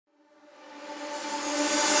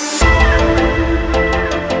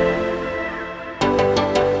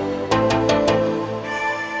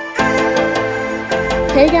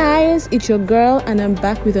guys, it's your girl and I'm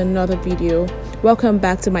back with another video. Welcome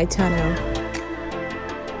back to my channel.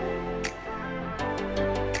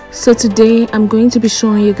 So today I'm going to be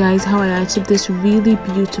showing you guys how I achieved this really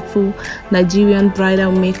beautiful Nigerian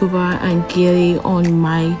bridal makeover and GELE on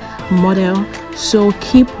my model. So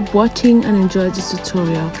keep watching and enjoy this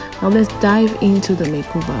tutorial. Now let's dive into the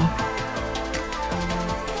makeover.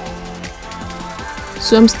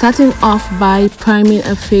 So I'm starting off by priming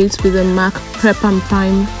her face with the MAC Prep and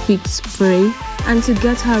Prime Fix Spray, and to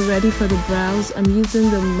get her ready for the brows I'm using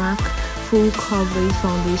the MAC Full Coverage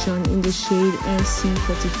Foundation in the shade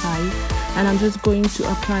NC45, and I'm just going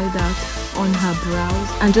to apply that on her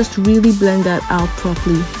brows and just really blend that out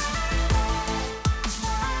properly.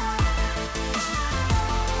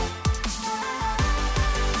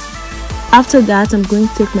 After that I'm going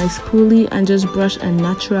to take my spoolie and just brush her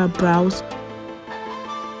natural brows.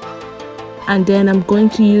 And then I'm going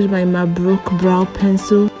to use my Mabrook brow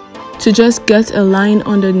pencil to just get a line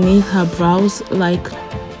underneath her brows like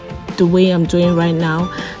the way I'm doing right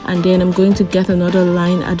now, and then I'm going to get another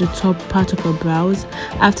line at the top part of her brows.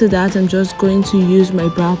 After that I'm just going to use my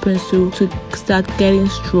brow pencil to start getting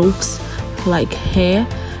strokes like hair,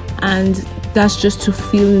 and that's just to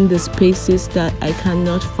fill in the spaces that I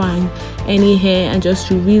cannot find any hair, and just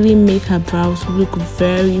to really make her brows look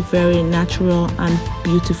very natural and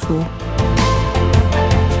beautiful.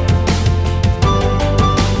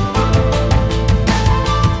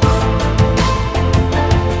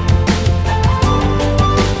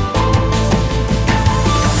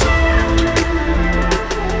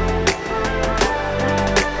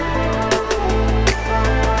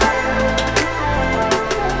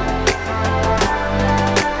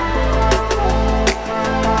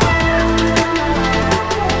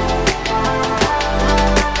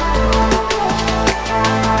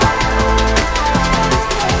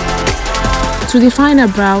 To define her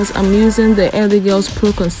brows, I'm using the LA Girls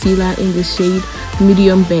Pro Concealer in the shade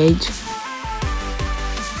Medium Beige.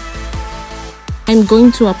 I'm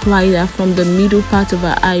going to apply that from the middle part of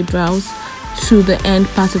her eyebrows to the end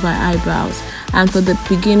part of her eyebrows. And for the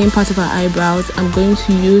beginning part of her eyebrows, I'm going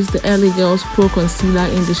to use the LA Girls Pro Concealer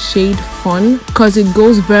in the shade Fun because it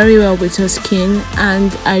goes very well with her skin, and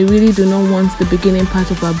I really do not want the beginning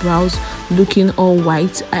part of her brows looking all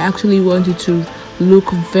white. I actually want it to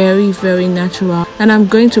look very natural, and I'm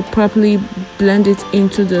going to properly blend it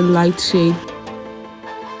into the light shade.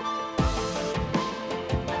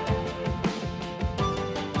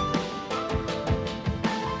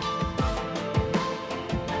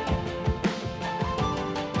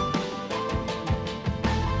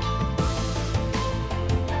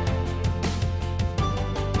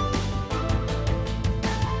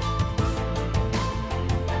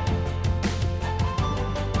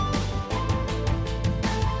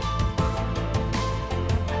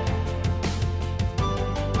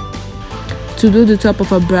 To do the top of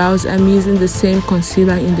her brows, I'm using the same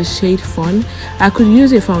concealer in the shade Fun. I could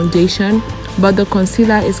use a foundation, but the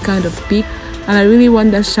concealer is kind of thick and I really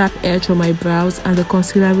want that sharp edge on my brows, and the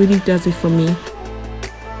concealer really does it for me.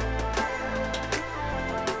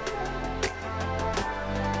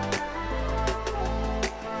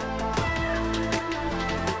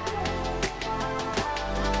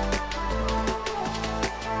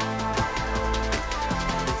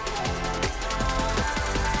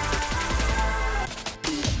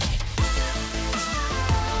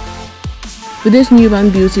 With this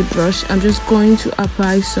Nuban Beauty brush, I'm just going to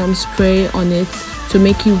apply some spray on it to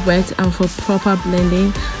make it wet and for proper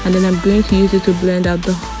blending, and then I'm going to use it to blend out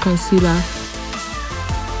the concealer.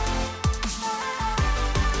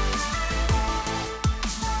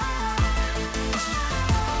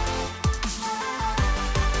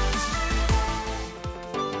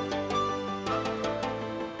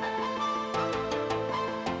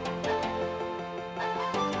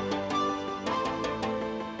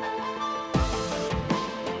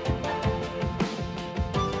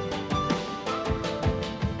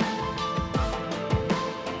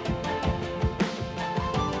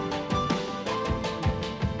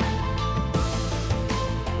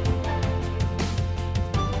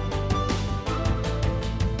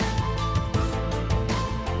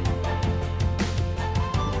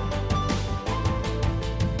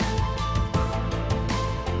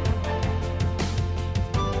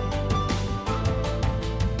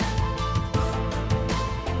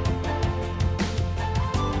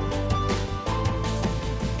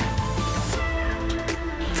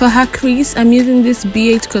 For her crease, I'm using this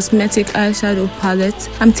BH Cosmetic eyeshadow palette.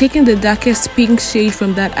 I'm taking the darkest pink shade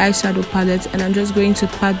from that eyeshadow palette and I'm just going to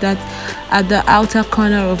pat that at the outer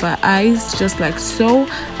corner of her eyes, just like so.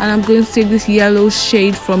 And I'm going to take this yellow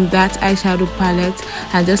shade from that eyeshadow palette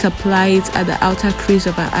and just apply it at the outer crease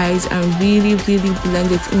of her eyes and really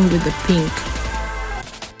blend it in with the pink.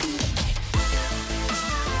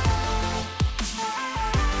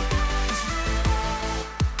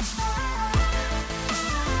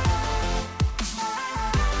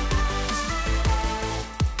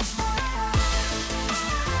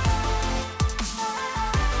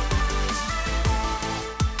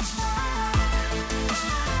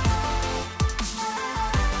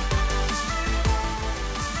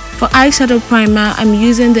 For eyeshadow primer, I'm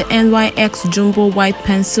using the NYX Jumbo White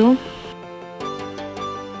Pencil.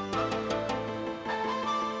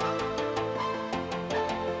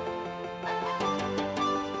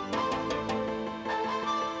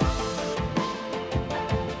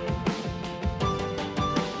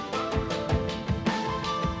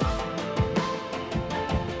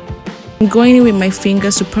 I'm going in with my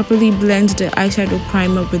fingers to properly blend the eyeshadow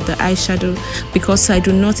primer with the eyeshadow because I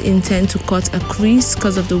do not intend to cut a crease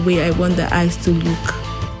because of the way I want the eyes to look.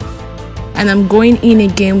 And I'm going in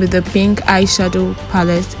again with the pink eyeshadow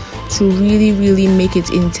palette to really make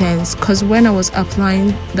it intense, because when I was applying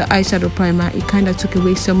the eyeshadow primer, it kind of took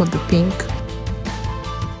away some of the pink.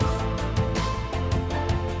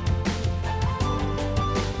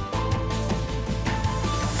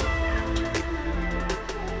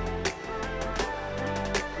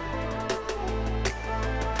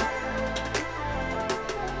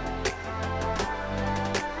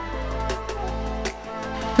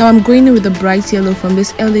 Now I'm going in with the bright yellow from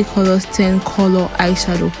this LA Colors 10 color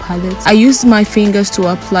eyeshadow palette. I used my fingers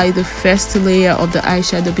to apply the first layer of the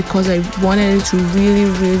eyeshadow because I wanted it to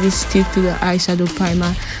really stick to the eyeshadow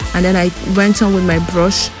primer, and then I went on with my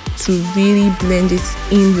brush to really blend it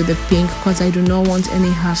in with the pink because I do not want any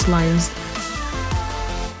harsh lines.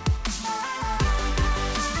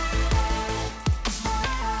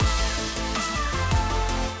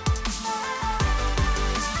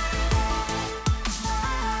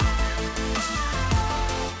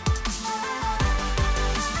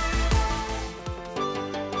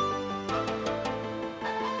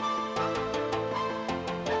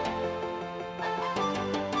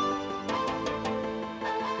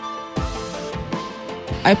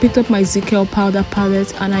 I picked up my GELE powder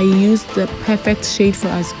palette and I used the perfect shade for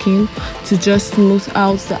her skin to just smooth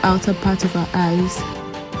out the outer part of her eyes.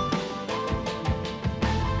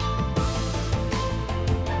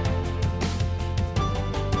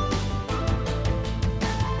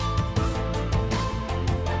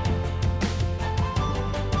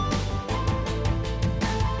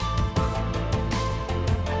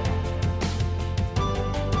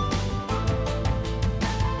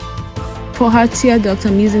 For her tear duct,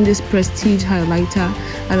 I'm using this Prestige highlighter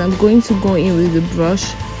and I'm going to go in with the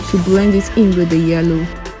brush to blend it in with the yellow.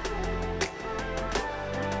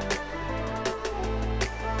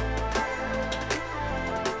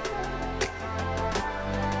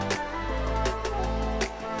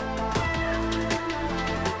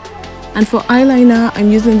 And for eyeliner,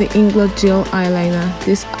 I'm using the Inglot gel eyeliner.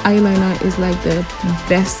 This eyeliner is like the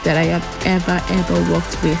best that I have ever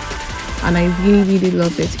worked with, and I really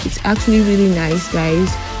love it. It's actually really nice,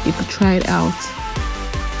 guys. You could try it out.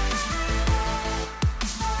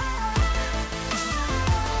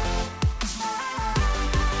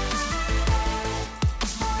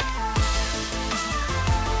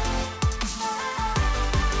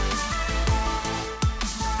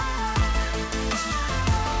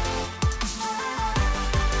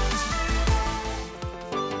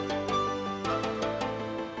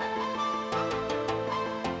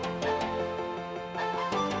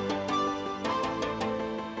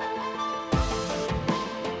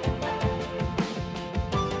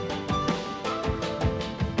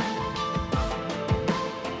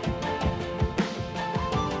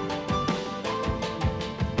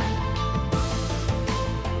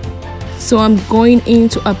 So I'm going in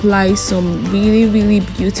to apply some really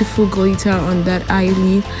beautiful glitter on that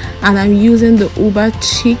eyelid, and I'm using the Uber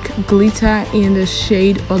Chic glitter in the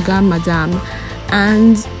shade Oga Madame,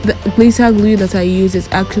 and the glitter glue that I use is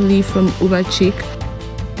actually from Uber Chic.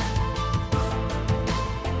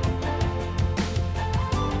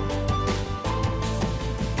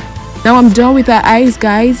 Now I'm done with her eyes,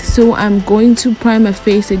 guys, so I'm going to prime her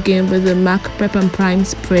face again with the MAC Prep and Prime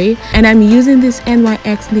spray, and I'm using this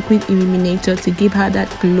NYX liquid illuminator to give her that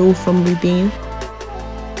glow from within.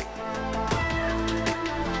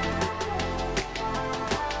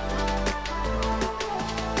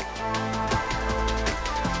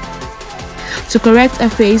 To correct her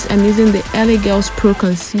face, I'm using the LA Girls Pro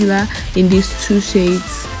Concealer in these 2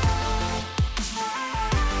 shades.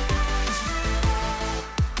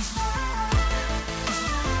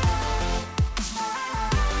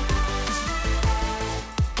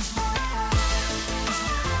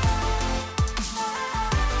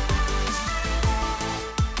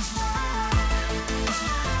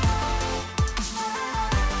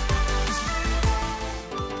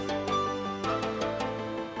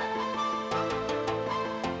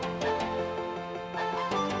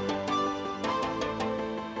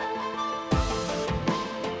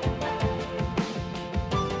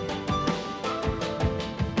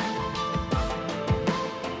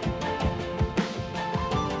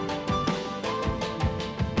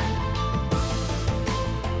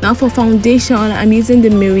 Now for foundation, I'm using the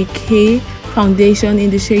Veekee foundation in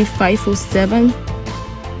the shade 507.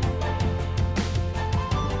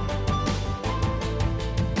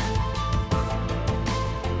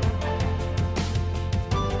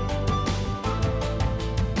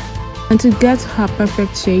 And to get her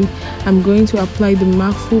perfect shade, I'm going to apply the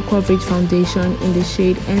MAC Full Coverage Foundation in the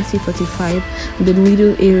shade NC45 in the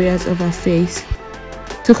middle areas of her face.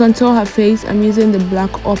 To contour her face, I'm using the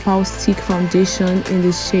Black Opal Stick Foundation in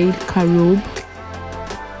the shade Carobe.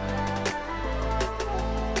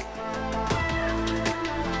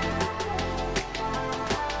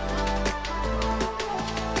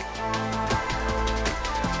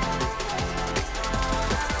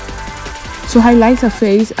 To highlight her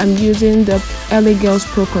face, I'm using the LA Girls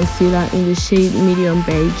Pro Concealer in the shade Medium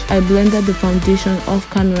Beige. I blended the foundation off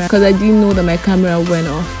camera because I didn't know that my camera went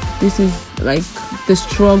off. This is like the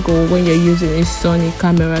struggle when you're using a Sony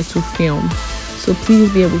camera to film. So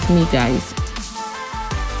please bear with me, guys.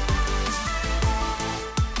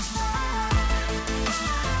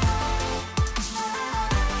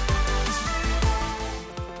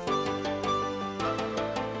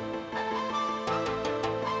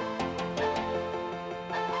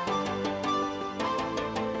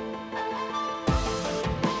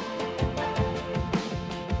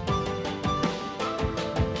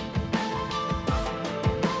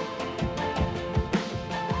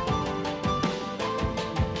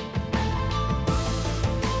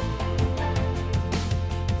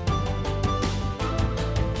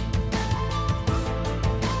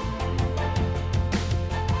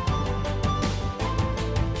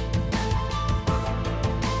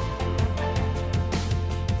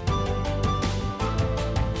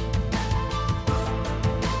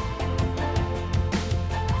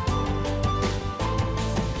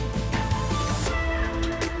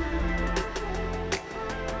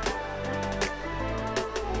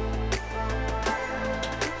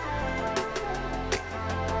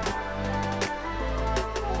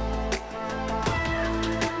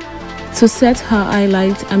 To set her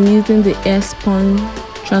highlight, I'm using the Airspun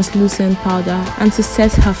translucent powder, and to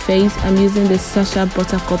set her face, I'm using the Sacha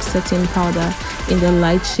Buttercup setting powder in the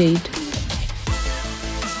light shade.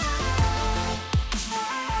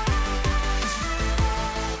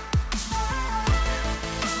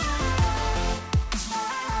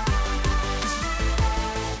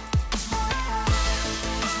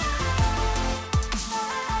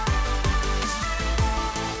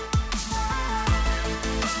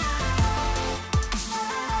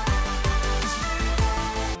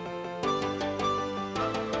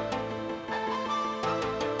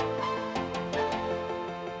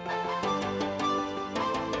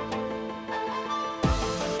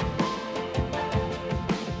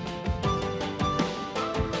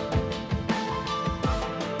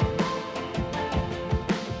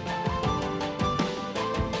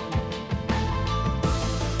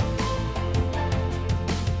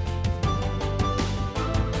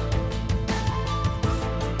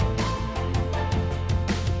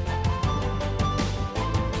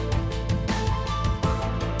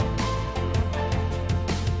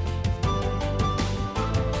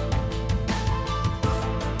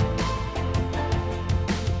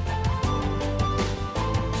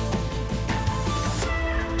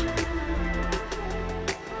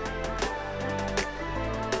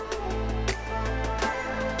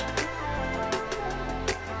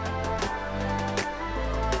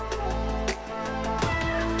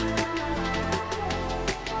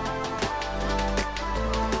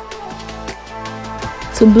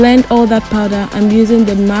 To blend all that powder, I'm using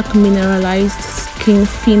the MAC Mineralized Skin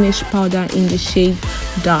Finish powder in the shade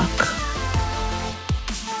Dark.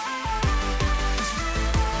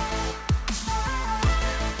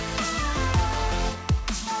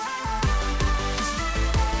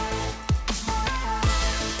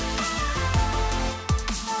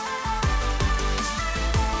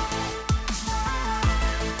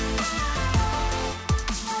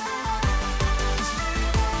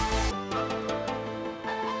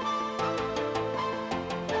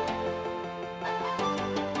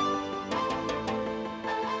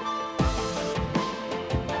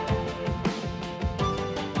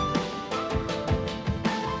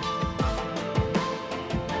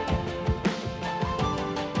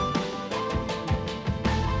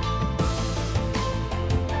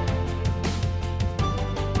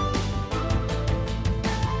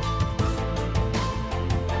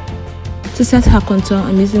 To set her contour,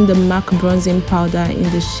 I'm using the MAC bronzing powder in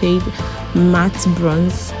the shade Matte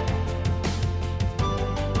Bronze.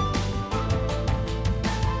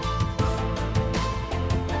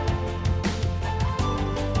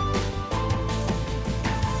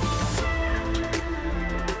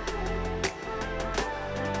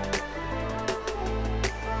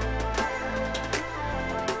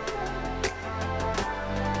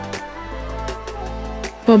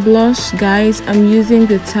 For blush, guys, I'm using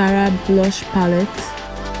the Tara blush palette.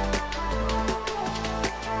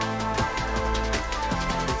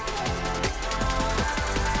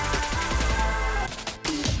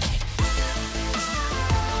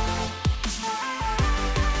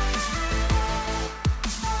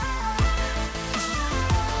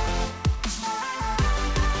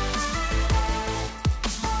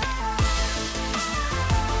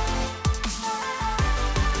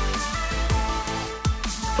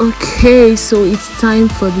 Okay, so it's time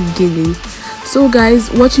for the GELE. So guys,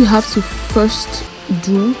 what you have to first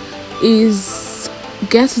do is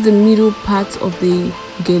get the middle part of the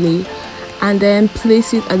GELE and then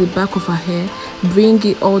place it at the back of her hair. Bring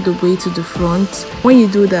it all the way to the front. When you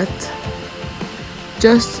do that,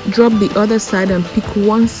 just drop the other side and pick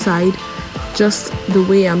one side, just the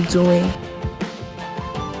way I'm doing.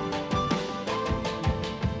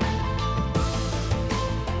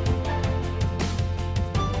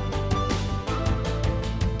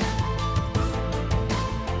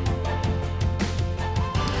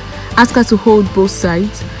 Ask her to hold both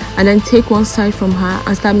sides and then take one side from her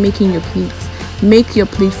and start making your pleats. Make your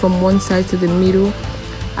pleat from one side to the middle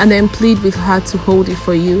and then pleat with her to hold it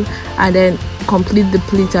for you, and then complete the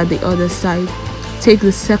pleat at the other side. Take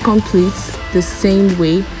the second pleat the same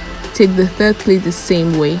way. Take the third pleat the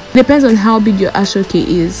same way. Depends on how big your ashoke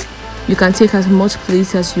is. You can take as much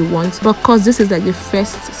pleats as you want, but because this is like the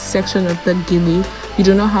first section of the GELE, you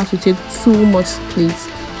do not have to take too much pleats.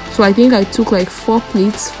 So I think I took like 4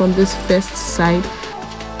 pleats from this first side.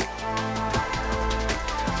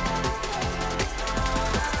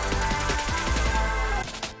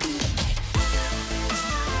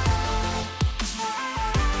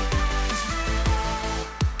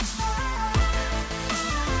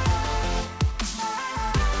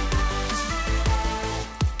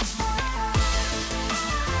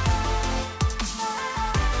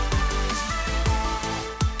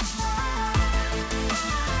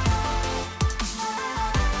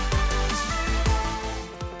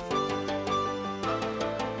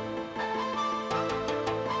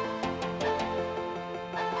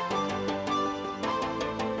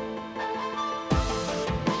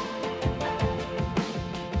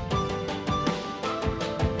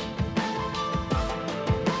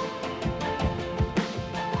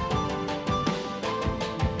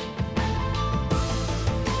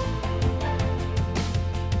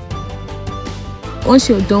 Once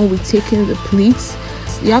you're done with taking the pleats,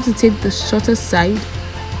 you have to take the shorter side,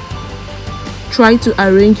 try to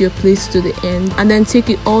arrange your pleats to the end, and then take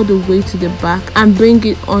it all the way to the back and bring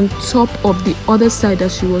it on top of the other side that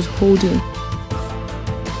she was holding.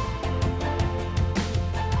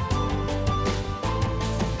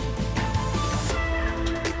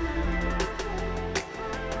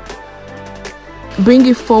 Bring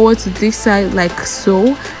it forward to this side like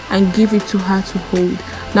so and give it to her to hold.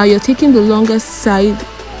 Now you're taking the longest side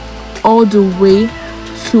all the way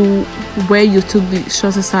to where you took the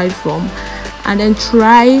shorter side from, and then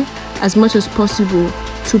try as much as possible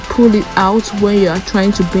to pull it out when you are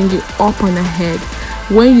trying to bring it up on her head.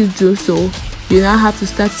 When you do so, you now have to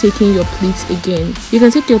start taking your pleats again. You can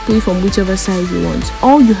take your pleat from whichever side you want.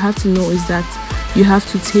 All you have to know is that you have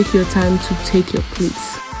to take your time to take your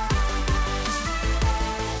pleats.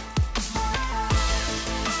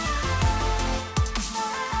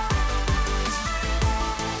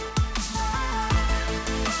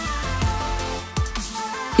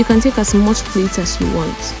 You can take as much pleats as you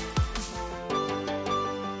want.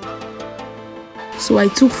 So I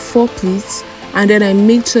took 4 pleats and then I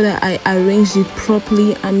made sure that I arranged it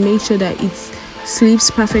properly and made sure that it sleeps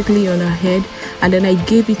perfectly on her head, and then I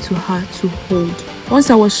gave it to her to hold. Once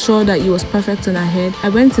I was sure that it was perfect on her head, I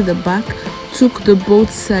went to the back, took the both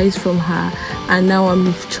sides from her, and now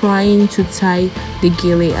I'm trying to tie the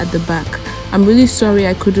GELE at the back. I'm really sorry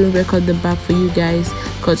I couldn't record the back for you guys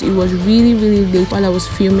because it was really late while I was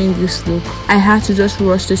filming this look. I had to just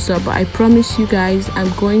rush this up, but I promise you guys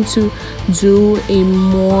I'm going to do a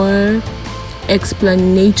more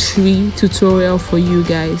explanatory tutorial for you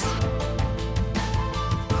guys.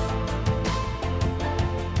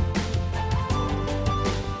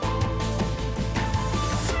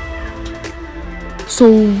 So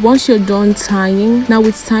once you're done tying, now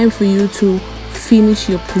it's time for you to finish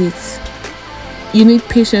your pleats. You need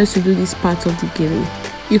patience to do this part of the GELE.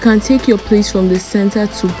 You can take your pleats from the center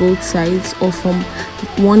to both sides or from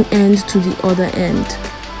one end to the other end.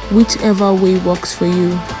 Whichever way works for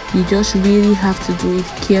you. You just really have to do it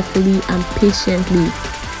carefully and patiently.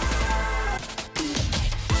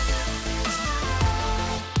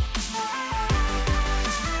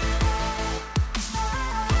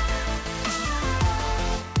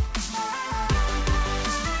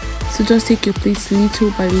 So just take your pleats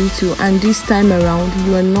little by little, and this time around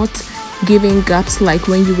you are not giving gaps like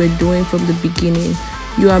when you were doing from the beginning.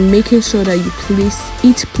 You are making sure that you place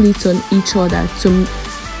each pleat on each other to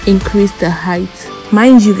increase the height.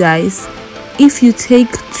 Mind you guys, if you take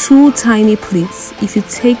two tiny pleats, if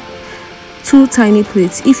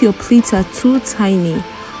your pleats are too tiny,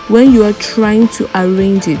 when you are trying to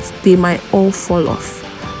arrange it, they might all fall off.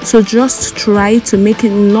 So just try to make it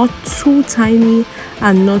not too tiny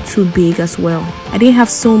and not too big as well. I didn't have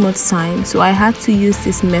so much time, so I had to use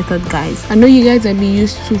this method, guys. I know you guys might be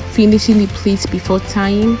used to finishing the pleats before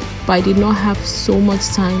tying, but I did not have so much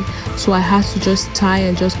time, so I had to just tie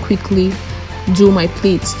and just quickly do my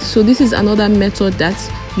pleats. So this is another method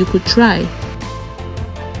that you could try.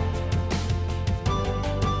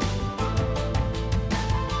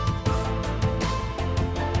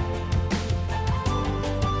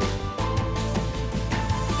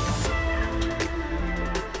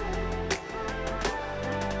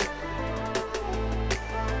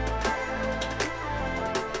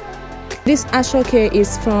 This Ashoke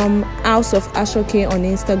is from House of Ashoke on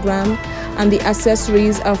Instagram, and the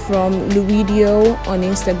accessories are from Luidio on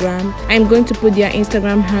Instagram. I'm going to put their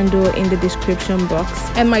Instagram handle in the description box.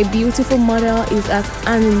 And my beautiful model is at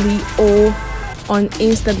Anuli.O on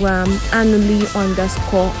Instagram,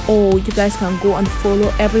 Anuli_O. You guys can go and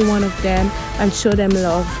follow every one of them and show them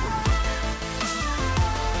love.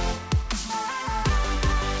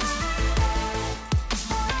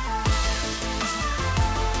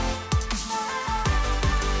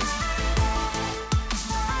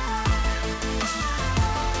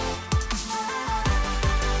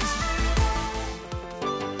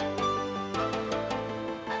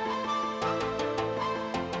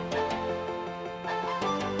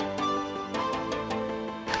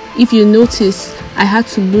 If you notice, I had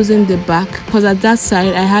to loosen the back because at that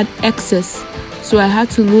side I had excess, so I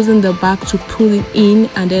had to loosen the back to pull it in,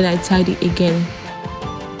 and then I tied it again.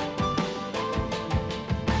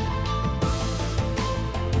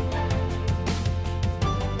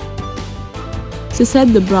 To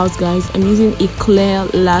set the brows, guys, I'm using a clear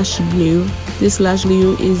lash glue. This lash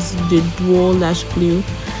glue is the dual lash glue,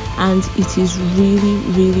 and it is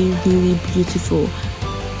really beautiful.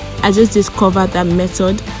 I just discovered that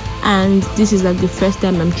method, and this is like the first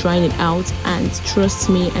time I'm trying it out, and trust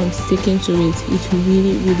me, I'm sticking to it. It's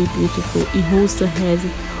really beautiful. It holds the head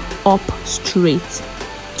up straight.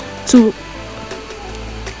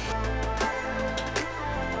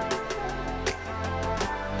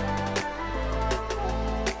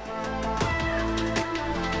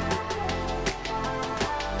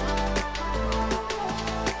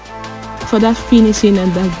 For that finishing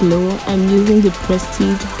and that glow, I'm using the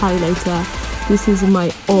Prestige highlighter. This is my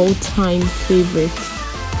all-time favorite.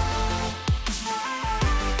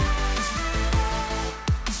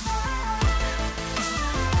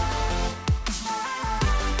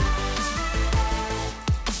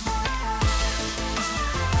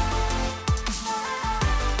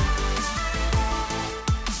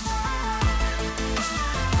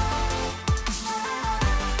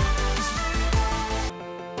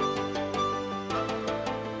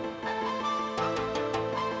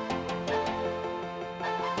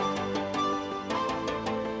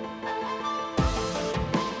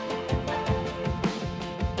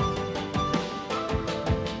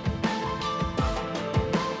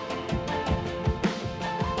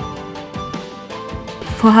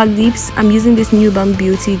 For her lips, I'm using this Nuban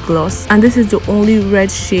Beauty gloss, and this is the only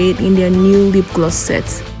red shade in their new lip gloss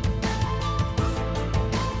set.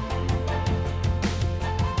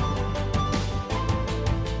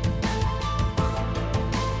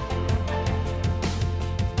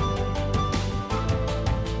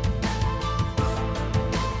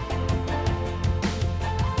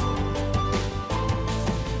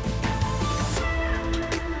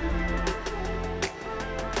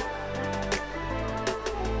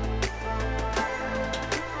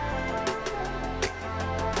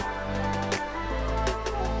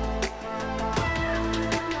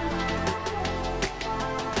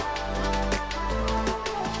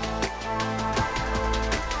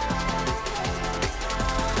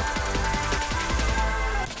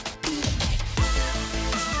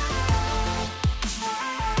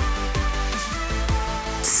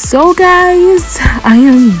 So guys, I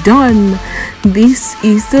am done. This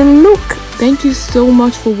is the look. Thank you so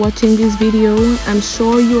much for watching this video. I'm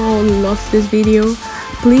sure you all loved this video.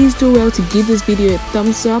 Please do well to give this video a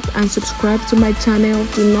thumbs up and subscribe to my channel.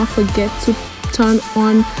 Do not forget to turn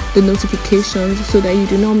on the notifications so that you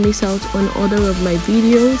do not miss out on other of my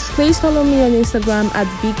videos. Please follow me on Instagram at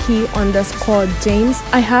Veekee_James.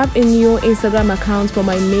 I have a new Instagram account for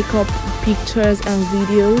my makeup pictures and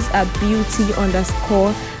videos at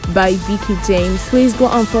beauty_by VeekeeJames. Please go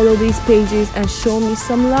and follow these pages and show me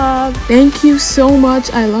some love. Thank you so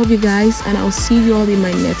much. I love you guys, and I'll see you all in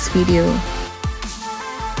my next video.